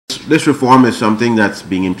This reform is something that's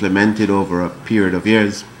being implemented over a period of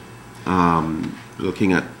years.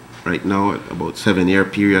 Looking at right now at about 7-year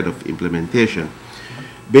period of implementation.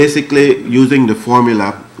 Basically, using the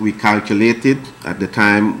formula, we calculated at the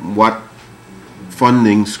time what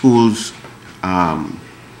funding schools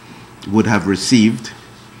would have received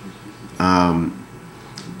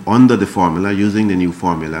under the formula, using the new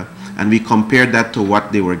formula, and we compared that to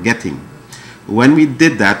what they were getting. When we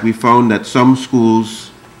did that, we found that some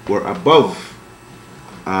schools were above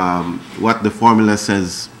what the formula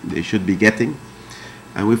says they should be getting,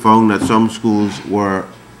 and we found that some schools were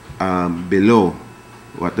below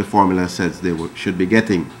what the formula says they should be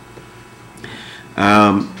getting.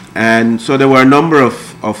 And so there were a number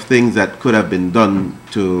of things that could have been done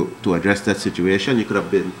to address that situation. You could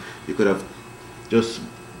have just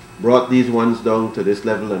brought these ones down to this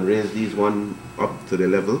level and raised these one up to the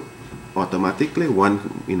level automatically,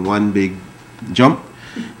 in one big jump.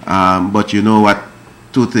 But you know what?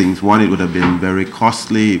 Two things. One, it would have been very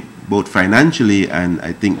costly, both financially and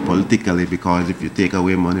I think politically, because if you take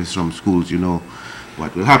away monies from schools, you know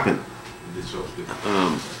what will happen.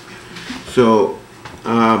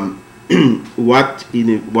 What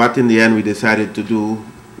in the end we decided to do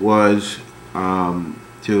was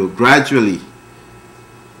to gradually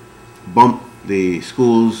bump the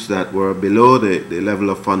schools that were below the level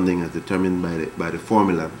of funding as determined by the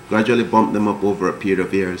formula, gradually bump them up over a period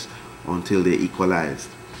of years until they equalized.